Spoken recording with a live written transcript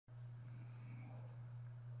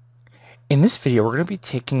In this video, we're going to be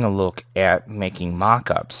taking a look at making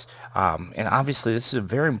mock-ups. And obviously, this is a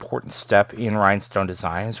very important step in rhinestone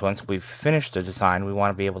designs. Once we've finished a design, we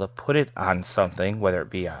want to be able to put it on something, whether it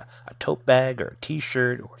be a tote bag or a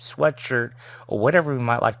t-shirt or a sweatshirt or whatever we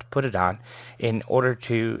might like to put it on, in order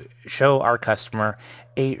to show our customer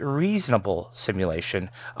a reasonable simulation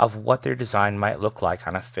of what their design might look like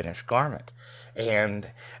on a finished garment. And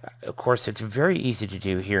of course, it's very easy to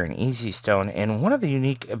do here in EasyStone, and one of the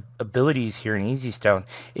unique abilities here in EasyStone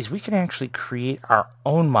is we can actually create our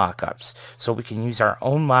own mock-ups. So we can use our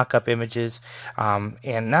own mock-up images,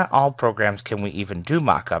 and not all programs can we even do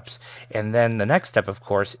mock-ups. And then the next step, of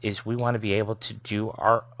course, is we want to be able to do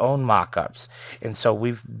our own mock-ups. And so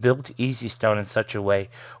we've built EasyStone in such a way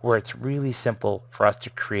where it's really simple for us to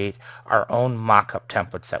create our own mock-up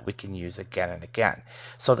templates that we can use again and again.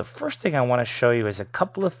 So the first thing I want to show you is a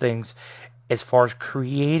couple of things as far as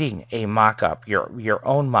creating a mock-up, your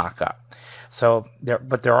own mock-up. So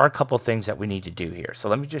there are a couple of things that we need to do here. So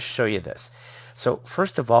let me just show you this. So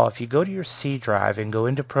first of all, if you go to your C drive and go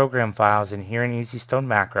into program files, and here in EasyStone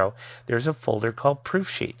Macro, there's a folder called Proof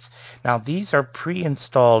Sheets. Now these are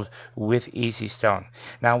pre-installed with EasyStone.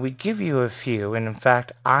 Now we give you a few, and in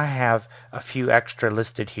fact I have a few extra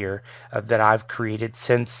listed here that I've created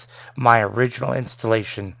since my original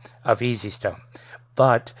installation of EasyStone.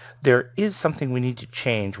 But there is something we need to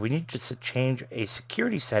change. We need to change a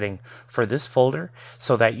security setting for this folder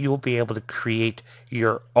so that you'll be able to create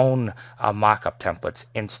your own mock-up templates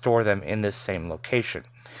and store them in this same location.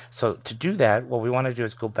 So to do that, what we want to do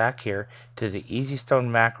is go back here to the EasyStone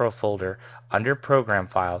Macro folder under Program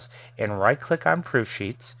Files and right-click on Proof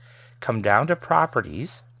Sheets, come down to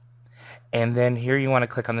Properties, and then here you want to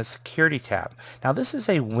click on the Security tab. Now this is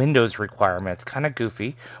a Windows requirement. It's kind of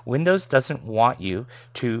goofy. Windows doesn't want you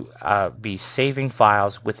to be saving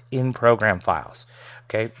files within program files.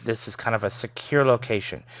 Okay, this is kind of a secure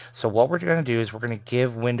location. So what we're going to do is we're going to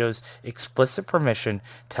give Windows explicit permission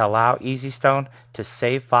to allow EasyStone to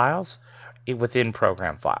save files within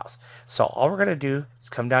program files. So all we're going to do is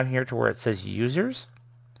come down here to where it says Users,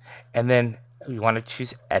 and then you want to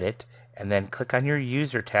choose Edit, and then click on your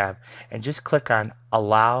User tab and just click on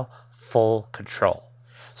Allow Full Control.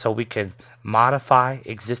 So we can modify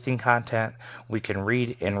existing content, we can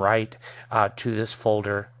read and write to this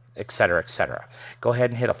folder, etc., etc. Go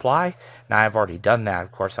ahead and hit Apply. Now I've already done that,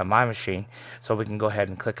 of course, on my machine, so we can go ahead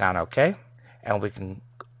and click on OK, and we can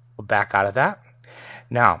back out of that.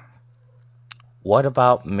 Now, what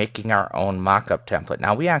about making our own mock-up template?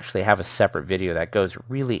 Now we actually have a separate video that goes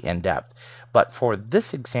really in depth, but for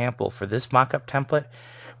this example, for this mock-up template,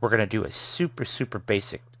 we're going to do a super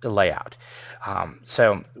basic layout.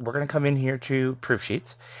 So we're going to come in here to Proof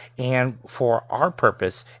Sheets, and for our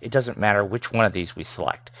purpose, it doesn't matter which one of these we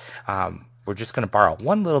select. We're just going to borrow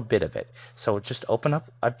one little bit of it. So just open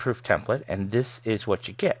up a proof template, and this is what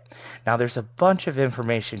you get. Now there's a bunch of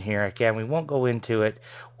information here. Again, we won't go into it,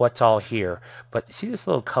 what's all here, but see this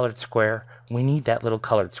little colored square? We need that little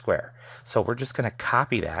colored square. So we're just going to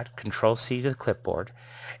copy that, Control C to the clipboard,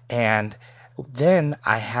 and then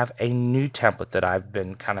I have a new template that I've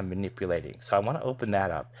been kind of manipulating. So I want to open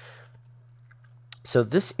that up. So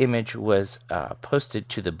this image was posted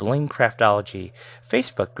to the Bling Craftology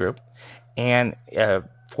Facebook group, and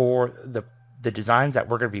for the designs that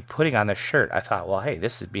we're going to be putting on this shirt, I thought, well, hey,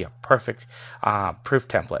 this would be a perfect proof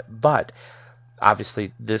template. But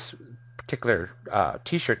obviously this particular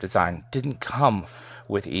t-shirt design didn't come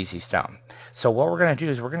with EasyStone. So what we're going to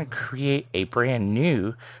do is we're going to create a brand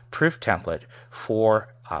new proof template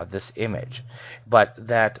for this image. But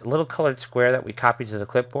that little colored square that we copied to the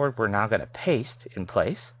clipboard, we're now going to paste in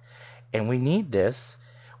place. And we need this.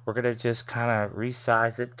 We're going to just kind of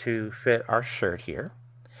resize it to fit our shirt here.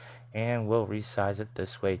 And we'll resize it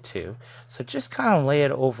this way too. So just kind of lay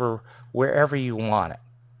it over wherever you want it.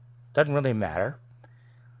 Doesn't really matter.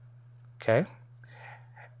 Okay.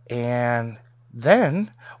 And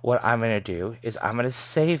then what I'm going to do is I'm going to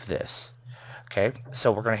save this. Okay.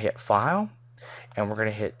 So we're going to hit File, and we're going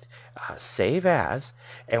to hit Save As,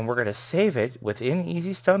 and we're going to save it within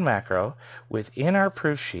EasyStone Macro, within our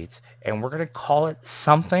proof sheets, and we're going to call it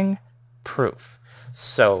something proof.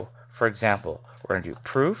 So, for example, we're going to do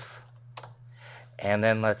proof, and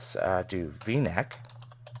then let's do V-neck,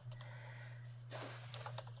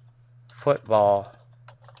 football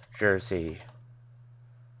jersey,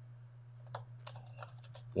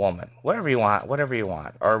 woman, whatever you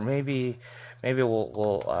want, or maybe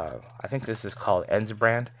we'll I think this is called Enza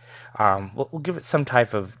brand. We'll give it some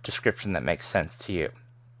type of description that makes sense to you.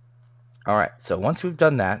 Alright, so once we've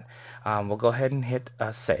done that, we'll go ahead and hit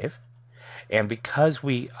save. And because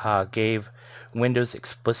we gave Windows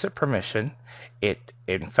explicit permission, it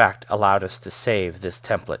in fact allowed us to save this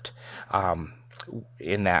template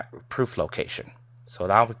in that proof location. So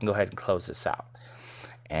now we can go ahead and close this out.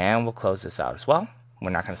 And we'll close this out as well. We're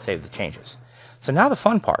not going to save the changes. So now the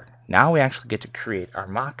fun part. Now we actually get to create our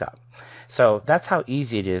mockup. So that's how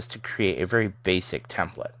easy it is to create a very basic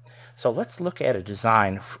template. So let's look at a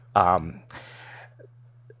design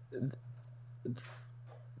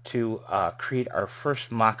to create our first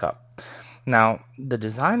mockup. Now, the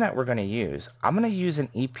design that we're going to use, I'm going to use an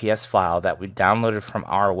EPS file that we downloaded from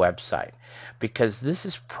our website, because this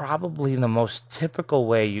is probably the most typical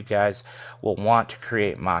way you guys will want to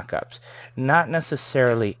create mockups. Not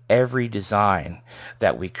necessarily every design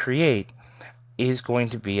that we create is going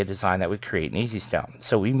to be a design that we create in EasyStone.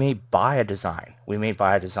 So we may buy a design. We may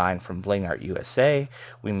buy a design from Bling Art USA.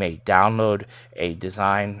 We may download a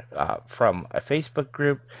design from a Facebook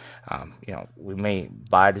group. We may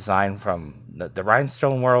buy a design from the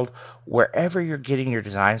Rhinestone world. Wherever you're getting your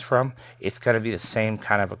designs from, it's going to be the same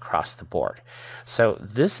kind of across the board. So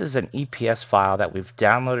this is an EPS file that we've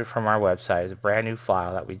downloaded from our website. It's a brand new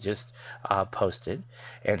file that we just posted.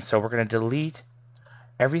 And so we're going to delete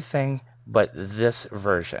everything but this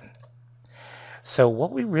version. So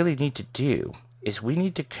what we really need to do is we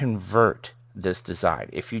need to convert this design.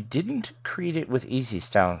 If you didn't create it with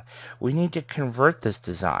EasyStone, we need to convert this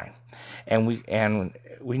design, and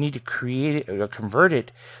we need to create it or convert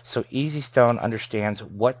it so EasyStone understands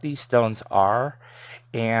what these stones are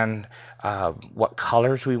and what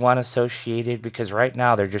colors we want associated, because right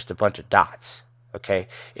now they're just a bunch of dots. Okay,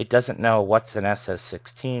 it doesn't know what's an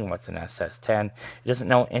SS16, what's an SS10. It doesn't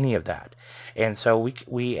know any of that. And so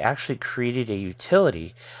we actually created a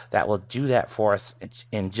utility that will do that for us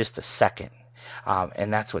in just a second.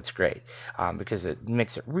 And that's what's great, because it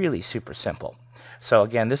makes it really super simple. So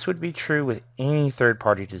again, this would be true with any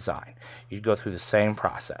third-party design. You'd go through the same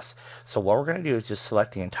process. So what we're going to do is just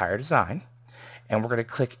select the entire design, and we're going to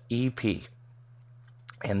click EP.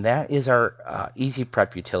 And that is our Easy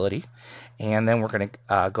Prep utility. And then we're going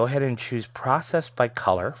to go ahead and choose Process by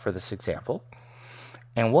Color for this example.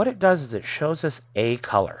 And what it does is it shows us a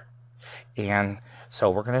color. And so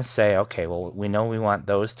we're going to say, okay, well, we know we want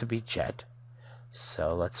those to be jet.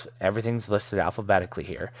 So everything's listed alphabetically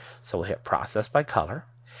here. So we'll hit Process by Color.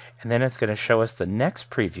 And then it's going to show us the next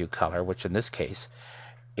preview color, which in this case,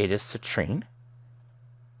 it is citrine.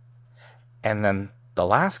 And then the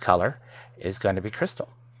last color is going to be crystal.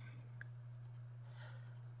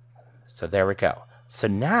 So there we go. So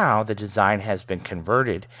now the design has been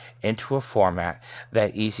converted into a format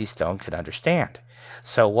that EasyStone can understand.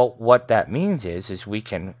 So what that means is we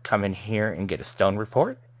can come in here and get a stone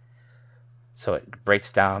report. So it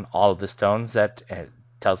breaks down all of the stones, that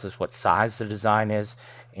tells us what size the design is,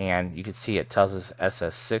 and you can see it tells us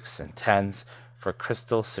SS6 and 10s for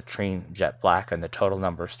crystal, citrine, jet black, and the total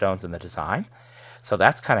number of stones in the design. So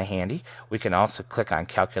that's kind of handy. We can also click on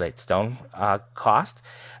Calculate Stone Cost,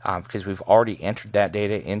 because we've already entered that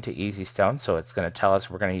data into EasyStone. So it's going to tell us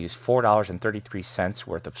we're going to use $4.33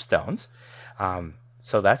 worth of stones.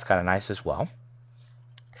 So that's kind of nice as well.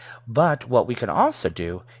 But what we can also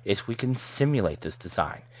do is we can simulate this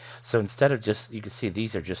design. So instead of just, you can see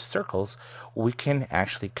these are just circles, we can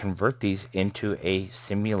actually convert these into a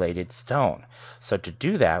simulated stone. So to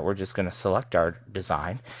do that, we're just going to select our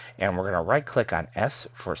design, and we're going to right click on S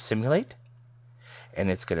for Simulate, and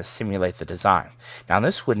it's going to simulate the design. Now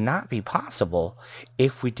this would not be possible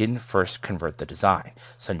if we didn't first convert the design.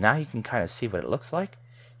 So now you can kind of see what it looks like.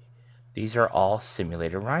 These are all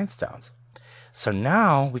simulated rhinestones. So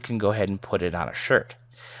now we can go ahead and put it on a shirt.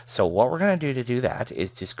 So what we're going to do that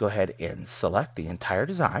is just go ahead and select the entire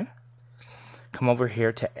design, come over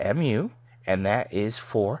here to MU, and that is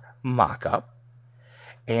for mockup,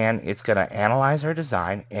 and it's going to analyze our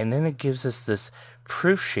design, and then it gives us this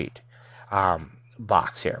proof sheet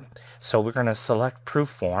box here. So we're going to select proof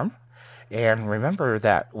form, and remember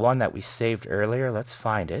that one that we saved earlier. Let's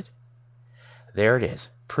find it. There it is,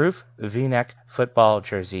 proof V-neck football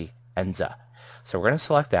jersey Enza. So we're going to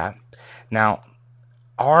select that. Now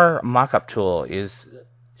our mockup tool is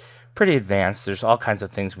pretty advanced. There's all kinds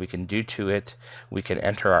of things we can do to it. We can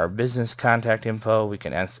enter our business contact info, we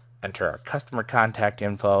can enter our customer contact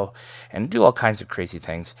info, and do all kinds of crazy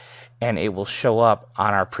things, and it will show up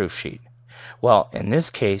on our proof sheet. Well, in this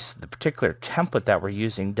case, the particular template that we're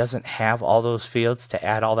using doesn't have all those fields to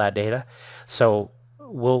add all that data. So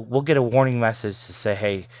we'll get a warning message to say,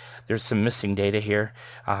 hey, there's some missing data here.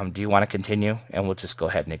 Do you want to continue? And we'll just go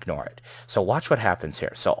ahead and ignore it. So watch what happens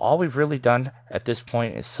here. So all we've really done at this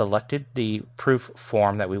point is selected the proof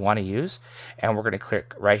form that we want to use, and we're going to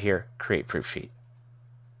click right here, Create Proof Sheet.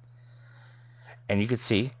 And you can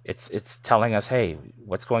see it's telling us, hey,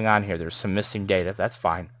 what's going on here? There's some missing data. That's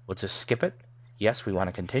fine. We'll just skip it. Yes, we want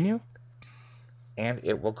to continue. And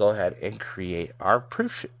it will go ahead and create our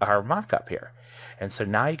our mock-up here. And so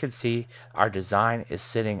now you can see our design is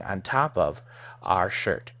sitting on top of our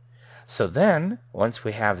shirt. So then once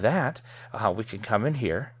we have that, we can come in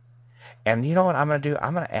here, and you know what I'm going to do?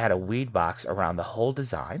 I'm going to add a weed box around the whole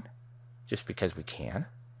design just because we can.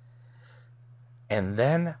 And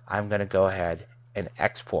then I'm going to go ahead and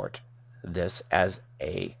export this as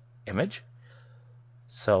a image.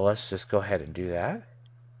 So let's just go ahead and do that.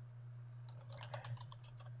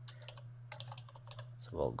 So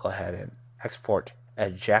we'll go ahead and export a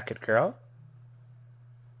jacket girl.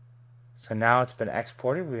 So now it's been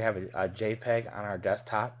exported. We have a JPEG on our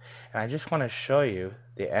desktop, and I just want to show you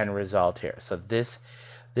the end result here. So this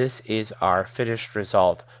is our finished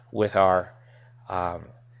result with our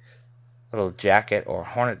little jacket or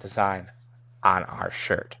hornet design on our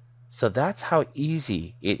shirt. So that's how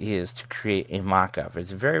easy it is to create a mock-up.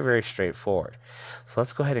 It's very, very straightforward. So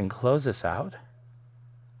let's go ahead and close this out.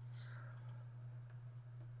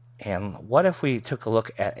 And what if we took a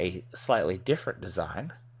look at a slightly different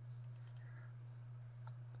design?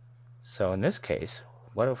 So in this case,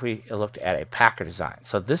 what if we looked at a Packer design?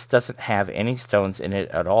 So this doesn't have any stones in it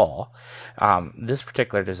at all. This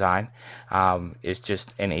particular design is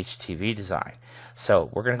just an HTV design. So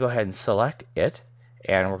we're going to go ahead and select it,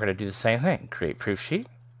 and we're going to do the same thing. Create proof sheet.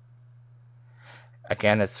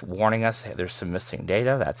 Again, it's warning us there's some missing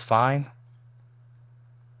data. That's fine.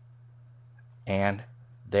 And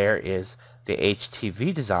there is the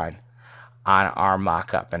HTV design on our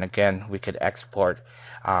mock-up. And again, we could export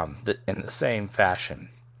in the same fashion.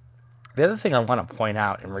 The other thing I want to point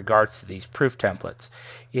out in regards to these proof templates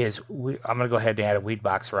is I'm going to go ahead and add a weed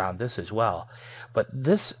box around this as well. But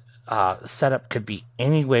this setup could be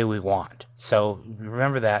any way we want. So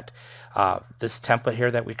remember that this template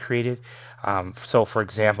here that we created. So for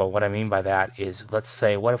example, what I mean by that is, let's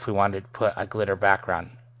say, what if we wanted to put a glitter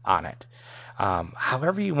background on it?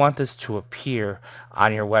 However you want this to appear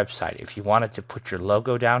on your website. If you wanted to put your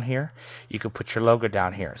logo down here, you could put your logo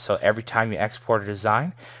down here. So every time you export a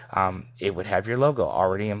design, it would have your logo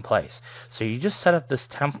already in place. So you just set up this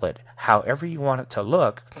template however you want it to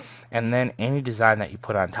look, and then any design that you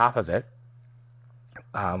put on top of it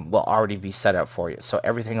will already be set up for you. So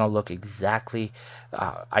everything will look exactly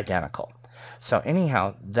identical. So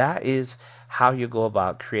anyhow, that is how you go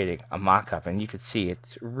about creating a mock-up, and you can see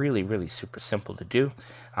it's really, really super simple to do.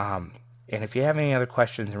 And if you have any other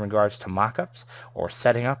questions in regards to mock-ups or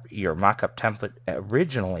setting up your mock-up template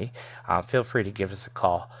originally, feel free to give us a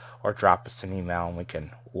call or drop us an email, and we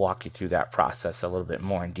can walk you through that process a little bit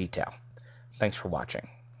more in detail. Thanks for watching.